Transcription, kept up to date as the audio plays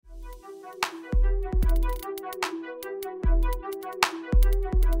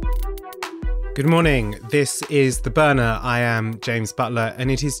Good morning, this is The Burner. I am James Butler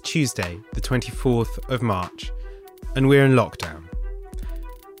and it is Tuesday, the 24th of March, and we're in lockdown.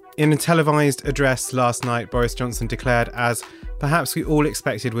 In a televised address last night, Boris Johnson declared, as perhaps we all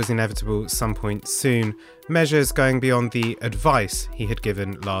expected was inevitable at some point soon, measures going beyond the advice he had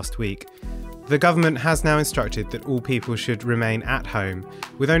given last week. The government has now instructed that all people should remain at home,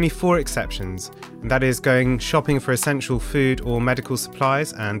 with only 4 exceptions, and that is going shopping for essential food or medical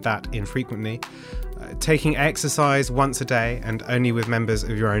supplies, and that infrequently, taking exercise once a day and only with members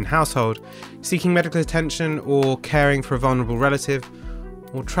of your own household, seeking medical attention or caring for a vulnerable relative,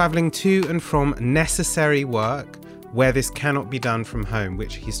 or travelling to and from necessary work where this cannot be done from home,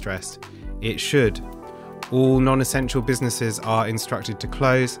 which he stressed it should. All non-essential businesses are instructed to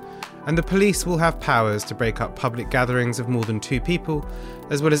close, and the police will have powers to break up public gatherings of more than 2 people,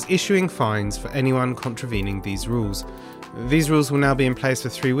 as well as issuing fines for anyone contravening these rules. These rules will now be in place for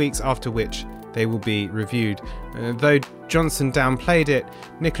 3 weeks, after which they will be reviewed. Though Johnson downplayed it,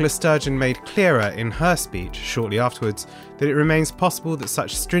 Nicola Sturgeon made clearer in her speech shortly afterwards that it remains possible that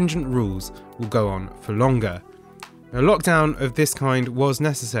such stringent rules will go on for longer. A lockdown of this kind was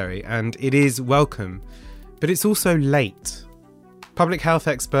necessary, and it is welcome, but it's also late. Public health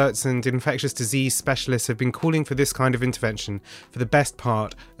experts and infectious disease specialists have been calling for this kind of intervention for the best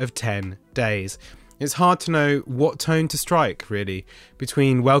part of 10 days. It's hard to know what tone to strike, really,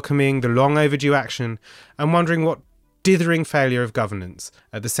 between welcoming the long overdue action and wondering what dithering failure of governance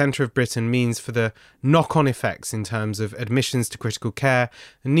at the centre of Britain means for the knock-on effects in terms of admissions to critical care,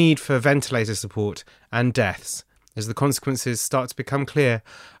 need for ventilator support and deaths, as the consequences start to become clear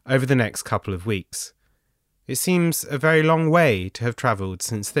over the next couple of weeks. It seems a very long way to have travelled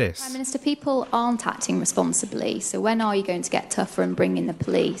since this. Prime Minister, people aren't acting responsibly, so when are you going to get tougher and bring in the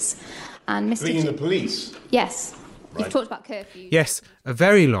police? And Mr. Bring in the police? Yes. Right. You've talked about curfews. Yes, a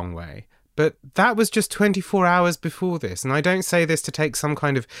very long way. But that was just 24 hours before this, and I don't say this to take some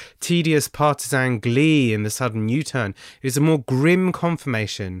kind of tedious partisan glee in the sudden U-turn. It is a more grim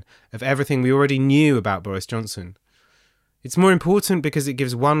confirmation of everything we already knew about Boris Johnson. It's more important because it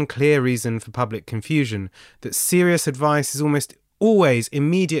gives one clear reason for public confusion, that serious advice is almost always,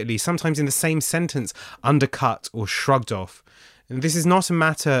 immediately, sometimes in the same sentence, undercut or shrugged off. And this is not a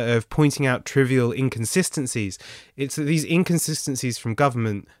matter of pointing out trivial inconsistencies. It's that these inconsistencies from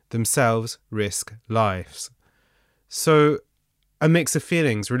government themselves risk lives. So, a mix of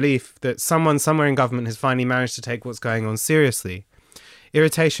feelings: relief that someone somewhere in government has finally managed to take what's going on seriously,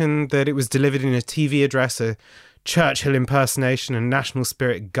 irritation that it was delivered in a TV address, a Churchill impersonation and national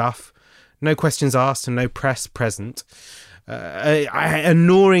spirit guff, no questions asked and no press present, a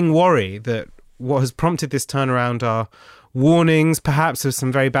gnawing worry that what has prompted this turnaround are warnings, perhaps, of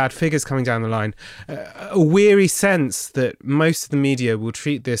some very bad figures coming down the line, a weary sense that most of the media will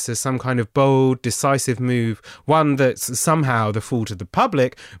treat this as some kind of bold, decisive move, one that's somehow the fault of the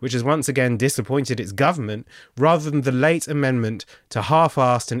public, which has once again disappointed its government, rather than the late amendment to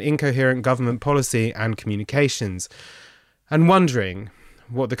half-assed and incoherent government policy and communications, and wondering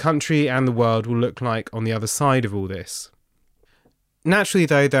what the country and the world will look like on the other side of all this. Naturally,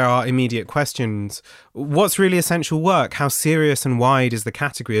 though, there are immediate questions. What's really essential work? How serious and wide is the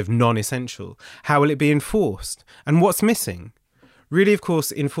category of non-essential? How will it be enforced? And what's missing? Really, of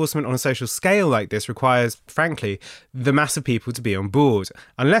course, enforcement on a social scale like this requires, frankly, the mass of people to be on board,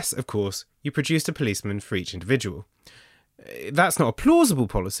 unless, of course, you produced a policeman for each individual. That's not a plausible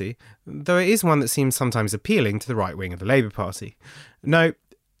policy, though it is one that seems sometimes appealing to the right wing of the Labour Party. No,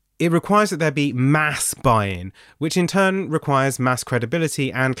 it requires that there be mass buy-in, which in turn requires mass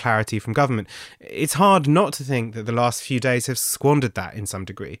credibility and clarity from government. It's hard not to think that the last few days have squandered that in some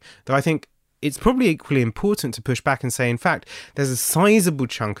degree, though I think it's probably equally important to push back and say, in fact, there's a sizable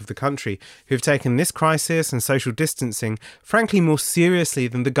chunk of the country who have taken this crisis and social distancing, frankly, more seriously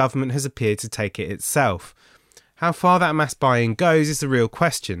than the government has appeared to take it itself. How far that mass buy-in goes is the real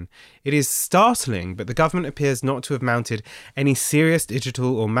question. It is startling, but the government appears not to have mounted any serious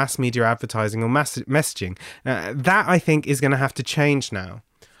digital or mass media advertising or mass messaging. That, I think, is going to have to change now.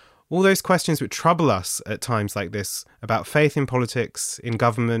 All those questions which trouble us at times like this, about faith in politics, in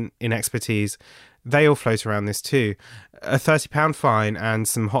government, in expertise, they all float around this too. A £30 fine and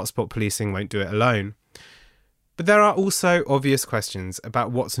some hotspot policing won't do it alone. But there are also obvious questions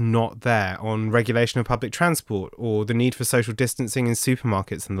about what's not there on regulation of public transport or the need for social distancing in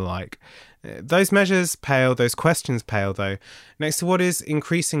supermarkets and the like. Those measures pale, those questions pale, though, next to what is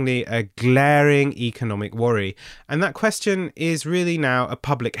increasingly a glaring economic worry. And that question is really now a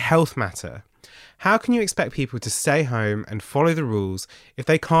public health matter. How can you expect people to stay home and follow the rules if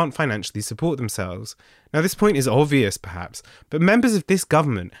they can't financially support themselves? Now, this point is obvious, perhaps, but members of this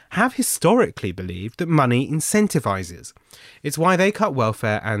government have historically believed that money incentivises. It's why they cut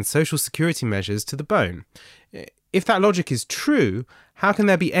welfare and social security measures to the bone. If that logic is true, how can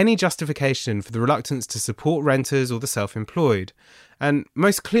there be any justification for the reluctance to support renters or the self-employed? And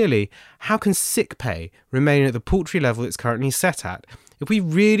most clearly, how can sick pay remain at the paltry level it's currently set at if we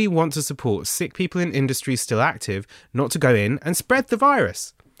really want to support sick people in industries still active not to go in and spread the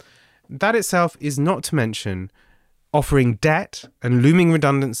virus? That itself is not to mention offering debt and looming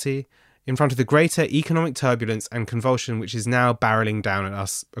redundancy in front of the greater economic turbulence and convulsion which is now barreling down at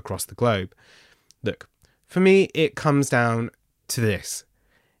us across the globe. Look, for me, it comes down to this.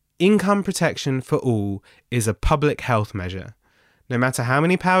 Income protection for all is a public health measure. No matter how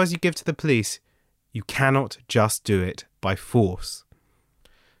many powers you give to the police, you cannot just do it by force.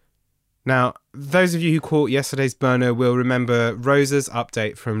 Now, those of you who caught yesterday's burner will remember Rosa's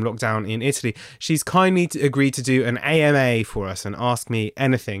update from lockdown in Italy. She's kindly agreed to do an AMA for us and ask me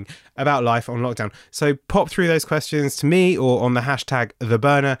anything about life on lockdown. So pop through those questions to me or on the hashtag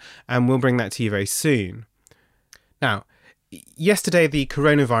 #TheBurner and we'll bring that to you very soon. Now, yesterday the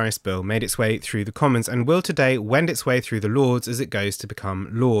coronavirus bill made its way through the Commons and will today wend its way through the Lords as it goes to become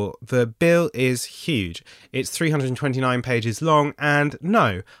law. The bill is huge. It's 329 pages long and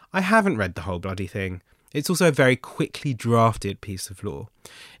no, I haven't read the whole bloody thing. It's also a very quickly drafted piece of law.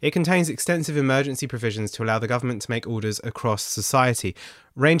 It contains extensive emergency provisions to allow the government to make orders across society,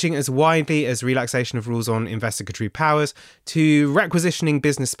 ranging as widely as relaxation of rules on investigatory powers to requisitioning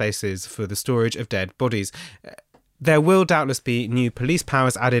business spaces for the storage of dead bodies. There will doubtless be new police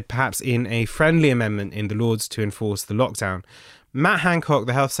powers added, perhaps in a friendly amendment in the Lords to enforce the lockdown. Matt Hancock,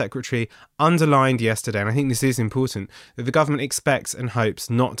 the Health Secretary, underlined yesterday, and I think this is important, that the government expects and hopes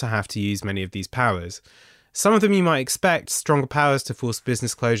not to have to use many of these powers. Some of them you might expect, stronger powers to force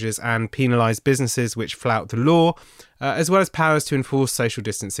business closures and penalise businesses which flout the law, as well as powers to enforce social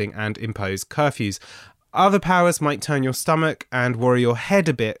distancing and impose curfews. Other powers might turn your stomach and worry your head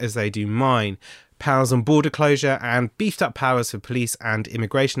a bit as they do mine. Powers on border closure and beefed up powers for police and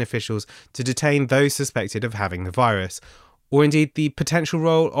immigration officials to detain those suspected of having the virus, or indeed the potential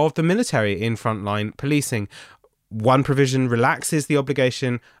role of the military in frontline policing. One provision relaxes the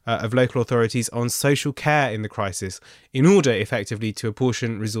obligation of local authorities on social care in the crisis in order effectively to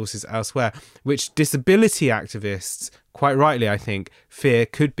apportion resources elsewhere, which disability activists, quite rightly I think, fear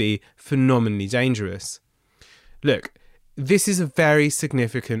could be phenomenally dangerous. Look, this is a very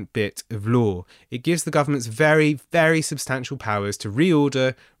significant bit of law. It gives the government's very, very substantial powers to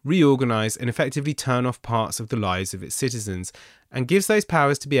reorder, reorganise and effectively turn off parts of the lives of its citizens, and gives those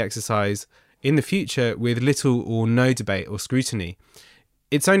powers to be exercised in the future with little or no debate or scrutiny.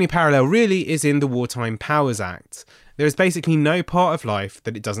 Its only parallel really is in the Wartime Powers Act. There is basically no part of life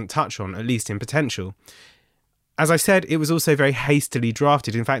that it doesn't touch on, at least in potential. As I said, it was also very hastily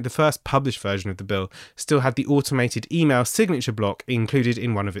drafted. In fact, the first published version of the bill still had the automated email signature block included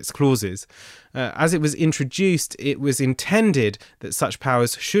in one of its clauses. As it was introduced, it was intended that such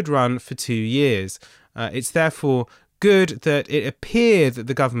powers should run for 2 years. It's therefore good that it appeared that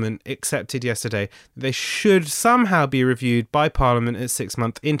the government accepted yesterday that they should somehow be reviewed by Parliament at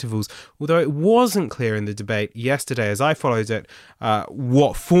 6-month intervals, although it wasn't clear in the debate yesterday as I followed it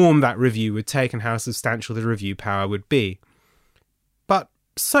what form that review would take and how substantial the review power would be. But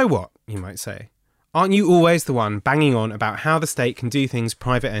so what, you might say? Aren't you always the one banging on about how the state can do things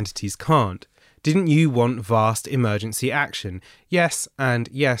private entities can't? Didn't you want vast emergency action? Yes,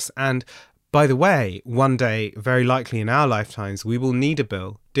 and by the way, one day, very likely in our lifetimes, we will need a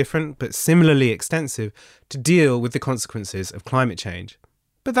bill, different but similarly extensive, to deal with the consequences of climate change.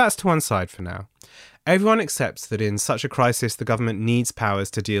 But that's to one side for now. Everyone accepts that in such a crisis the government needs powers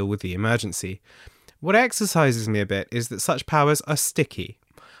to deal with the emergency. What exercises me a bit is that such powers are sticky.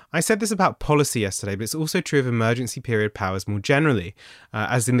 I said this about policy yesterday, but it's also true of emergency period powers more generally.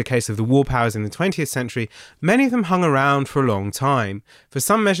 As in the case of the war powers in the 20th century, many of them hung around for a long time. For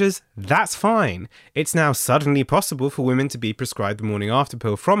some measures, that's fine. It's now suddenly possible for women to be prescribed the morning after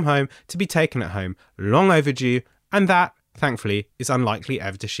pill from home to be taken at home, long overdue, and that, thankfully, is unlikely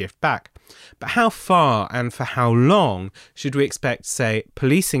ever to shift back. But how far and for how long should we expect, say,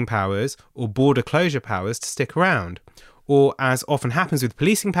 policing powers or border closure powers to stick around? Or, as often happens with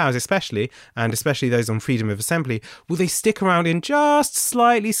policing powers especially, and especially those on freedom of assembly, will they stick around in just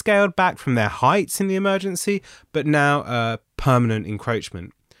slightly scaled back from their heights in the emergency, but now a permanent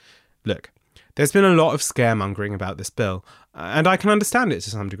encroachment? Look, there's been a lot of scaremongering about this bill, and I can understand it to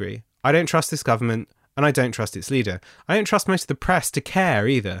some degree. I don't trust this government, and I don't trust its leader. I don't trust most of the press to care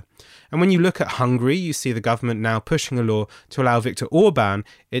either. And when you look at Hungary, you see the government now pushing a law to allow Viktor Orban,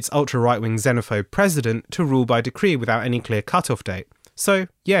 its ultra-right-wing xenophobe president, to rule by decree without any clear cut-off date. So,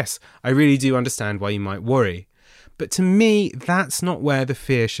 yes, I really do understand why you might worry. But to me, that's not where the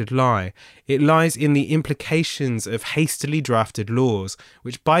fear should lie. It lies in the implications of hastily drafted laws,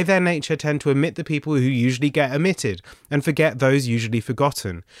 which by their nature tend to omit the people who usually get omitted and forget those usually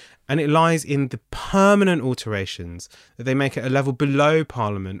forgotten. And it lies in the permanent alterations that they make at a level below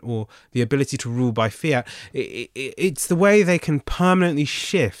Parliament or the ability to rule by fiat. It's the way they can permanently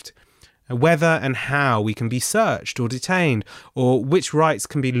shift whether and how we can be searched or detained, or which rights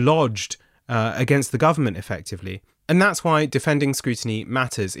can be lodged against the government effectively. And that's why defending scrutiny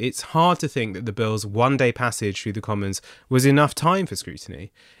matters. It's hard to think that the bill's one-day passage through the Commons was enough time for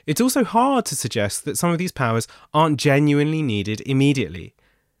scrutiny. It's also hard to suggest that some of these powers aren't genuinely needed immediately.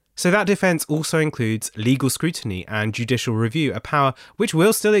 So that defence also includes legal scrutiny and judicial review, a power which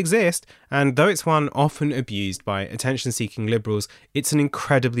will still exist, and though it's one often abused by attention-seeking liberals, it's an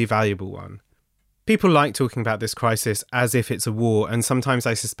incredibly valuable one. People like talking about this crisis as if it's a war, and sometimes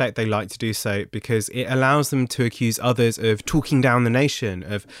I suspect they like to do so because it allows them to accuse others of talking down the nation,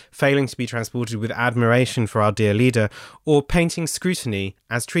 of failing to be transported with admiration for our dear leader, or painting scrutiny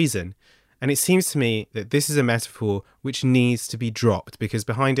as treason. And it seems to me that this is a metaphor which needs to be dropped because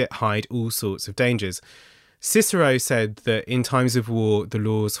behind it hide all sorts of dangers. Cicero said that in times of war, the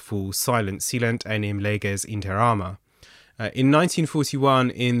laws fall silent, silent enim leges inter arma. In 1941,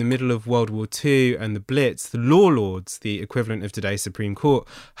 in the middle of World War II and the Blitz, the law lords, the equivalent of today's Supreme Court,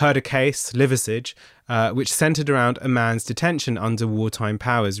 heard a case, Liversidge, which centred around a man's detention under wartime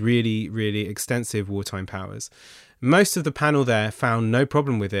powers, really, really extensive wartime powers. Most of the panel there found no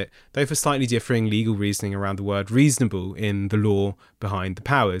problem with it, though for slightly differing legal reasoning around the word reasonable in the law behind the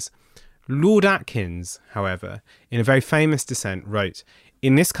powers. Lord Atkins, however, in a very famous dissent, wrote,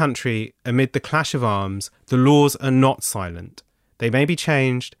 "In this country, amid the clash of arms, the laws are not silent. They may be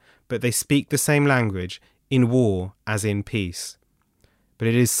changed, but they speak the same language in war as in peace." But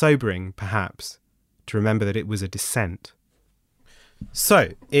it is sobering, perhaps, to remember that it was a dissent. So,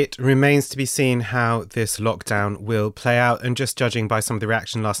 it remains to be seen how this lockdown will play out, and just judging by some of the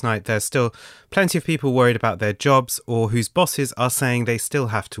reaction last night, there's still plenty of people worried about their jobs, or whose bosses are saying they still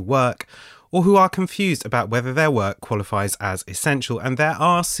have to work, or who are confused about whether their work qualifies as essential. And there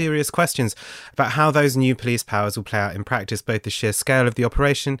are serious questions about how those new police powers will play out in practice, both the sheer scale of the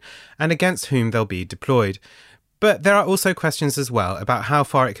operation and against whom they'll be deployed. But there are also questions as well about how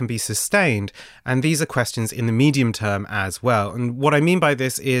far it can be sustained, and these are questions in the medium term as well. And what I mean by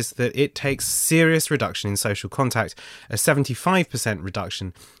this is that it takes serious reduction in social contact, a 75%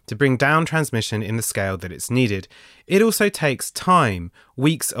 reduction, to bring down transmission in the scale that it's needed. It also takes time,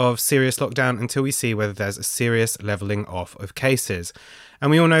 weeks of serious lockdown, until we see whether there's a serious levelling off of cases. And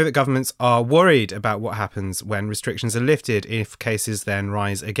we all know that governments are worried about what happens when restrictions are lifted, if cases then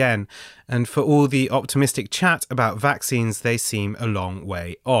rise again. And for all the optimistic chat about vaccines, they seem a long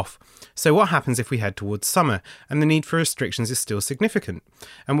way off. So what happens if we head towards summer and the need for restrictions is still significant?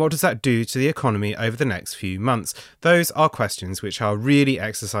 And what does that do to the economy over the next few months? Those are questions which are really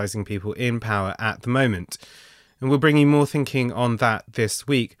exercising people in power at the moment. And we'll bring you more thinking on that this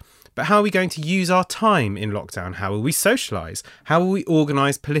week. But how are we going to use our time in lockdown? How will we socialise? How will we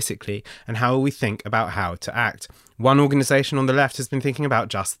organise politically? And how will we think about how to act? One organisation on the left has been thinking about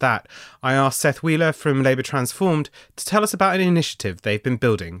just that. I asked Seth Wheeler from Labour Transformed to tell us about an initiative they've been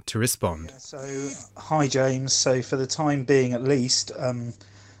building to respond. Hi James. So for the time being at least,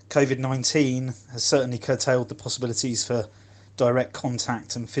 COVID-19 has certainly curtailed the possibilities for direct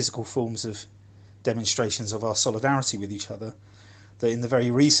contact and physical forms of demonstrations of our solidarity with each other. That in the very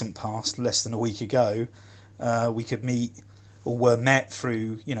recent past, less than a week ago, we could meet or were met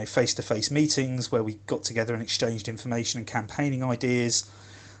through, face-to-face meetings where we got together and exchanged information and campaigning ideas,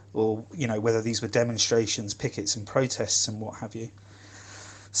 or, whether these were demonstrations, pickets and protests and what have you.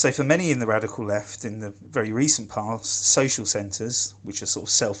 So for many in the radical left, in the very recent past, social centres, which are sort of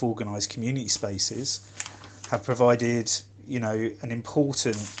self-organised community spaces, have provided, an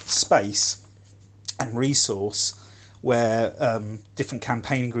important space and resource where different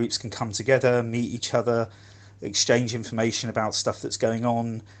campaigning groups can come together, meet each other, exchange information about stuff that's going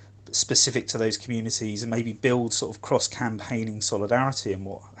on specific to those communities, and maybe build sort of cross-campaigning solidarity and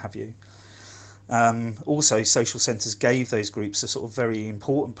what have you. Also, social centres gave those groups a sort of very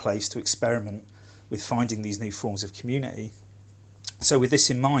important place to experiment with finding these new forms of community. So with this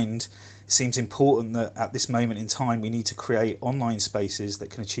in mind, it seems important that at this moment in time we need to create online spaces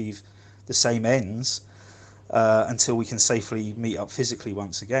that can achieve the same ends until we can safely meet up physically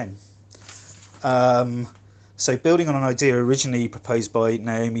once again. So building on an idea originally proposed by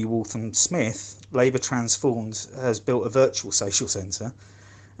Naomi Waltham-Smith, Labour Transformed has built a virtual social centre,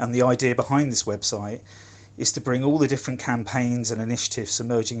 and the idea behind this website is to bring all the different campaigns and initiatives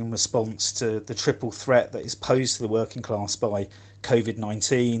emerging in response to the triple threat that is posed to the working class by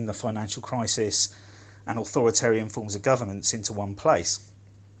COVID-19, the financial crisis, and authoritarian forms of governance into one place,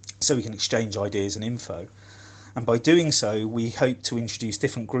 so we can exchange ideas and info. And by doing so, we hope to introduce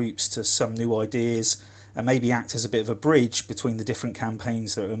different groups to some new ideas and maybe act as a bit of a bridge between the different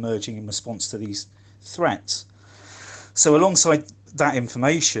campaigns that are emerging in response to these threats. So alongside that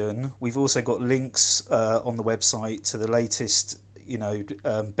information, we've also got links on the website to the latest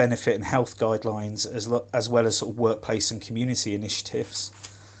benefit and health guidelines, as well as sort of workplace and community initiatives.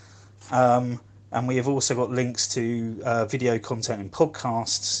 And we have also got links to video content and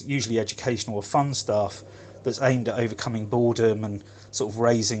podcasts, usually educational or fun stuff, that's aimed at overcoming boredom and sort of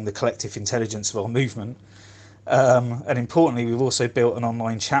raising the collective intelligence of our movement. And importantly, we've also built an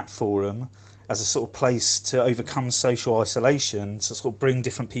online chat forum as a sort of place to overcome social isolation, to sort of bring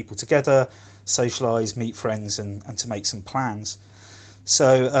different people together, socialise, meet friends, and to make some plans.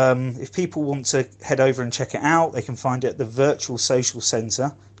 So if people want to head over and check it out, they can find it at the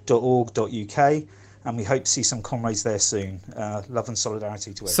virtualsocialcentre.org.uk. And we hope to see some comrades there soon. Love and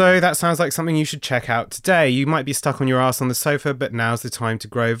solidarity to everyone. So that sounds like something you should check out today. You might be stuck on your arse on the sofa, but now's the time to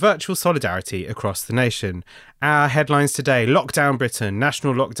grow virtual solidarity across the nation. Our headlines today: Lockdown Britain,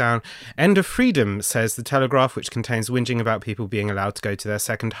 national lockdown, end of freedom, says The Telegraph, which contains whinging about people being allowed to go to their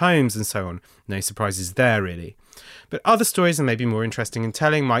second homes and so on. No surprises there, really. But other stories are maybe more interesting in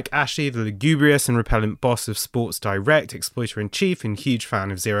telling. Mike Ashley, the lugubrious and repellent boss of Sports Direct, exploiter-in-chief and huge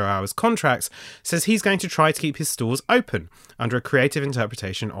fan of 0 hours contracts, says he's going to try to keep his stores open under a creative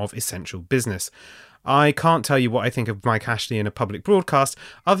interpretation of essential business. I can't tell you what I think of Mike Ashley in a public broadcast,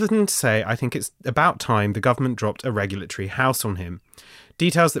 other than to say I think it's about time the government dropped a regulatory house on him.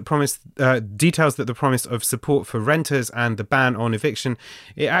 Details that the promise of support for renters and the ban on eviction,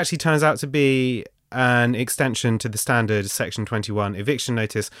 it actually turns out to be an extension to the standard Section 21 eviction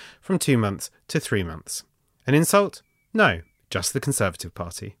notice from 2 months to 3 months. An insult? No, just the Conservative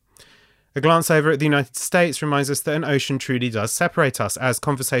Party. A glance over at the United States reminds us that an ocean truly does separate us, as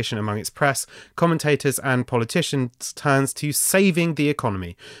conversation among its press, commentators and politicians turns to saving the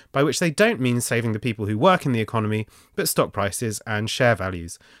economy, by which they don't mean saving the people who work in the economy, but stock prices and share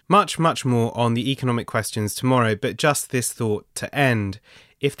values. Much, much more on the economic questions tomorrow, but just this thought to end.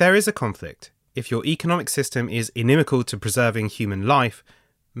 If there is a conflict, if your economic system is inimical to preserving human life,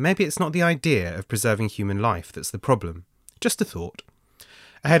 maybe it's not the idea of preserving human life that's the problem. Just a thought.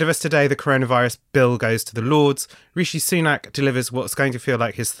 Ahead of us today, the coronavirus bill goes to the Lords. Rishi Sunak delivers what's going to feel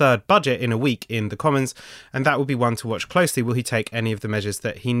like his third budget in a week in the Commons, and that will be one to watch closely. Will he take any of the measures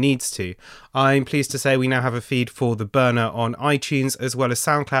that he needs to? I'm pleased to say we now have a feed for The Burner on iTunes, as well as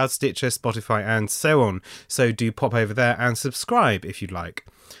SoundCloud, Stitcher, Spotify, and so on. So do pop over there and subscribe if you'd like.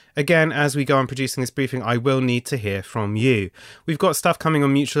 Again, as we go on producing this briefing, I will need to hear from you. We've got stuff coming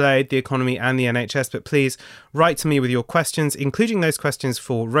on mutual aid, the economy and the NHS, but please write to me with your questions, including those questions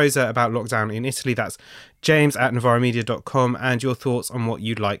for Rosa about lockdown in Italy. That's james@novaramedia.com, and your thoughts on what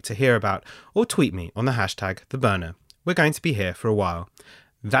you'd like to hear about. Or tweet me on the hashtag #TheBurner. We're going to be here for a while.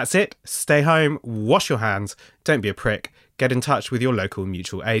 That's it. Stay home, wash your hands, don't be a prick, get in touch with your local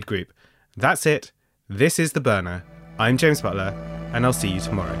mutual aid group. That's it. This is The Burner. I'm James Butler, and I'll see you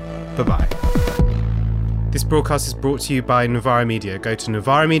tomorrow. Bye-bye. This broadcast is brought to you by Novara Media. Go to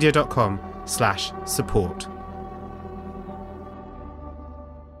novaramedia.com/support.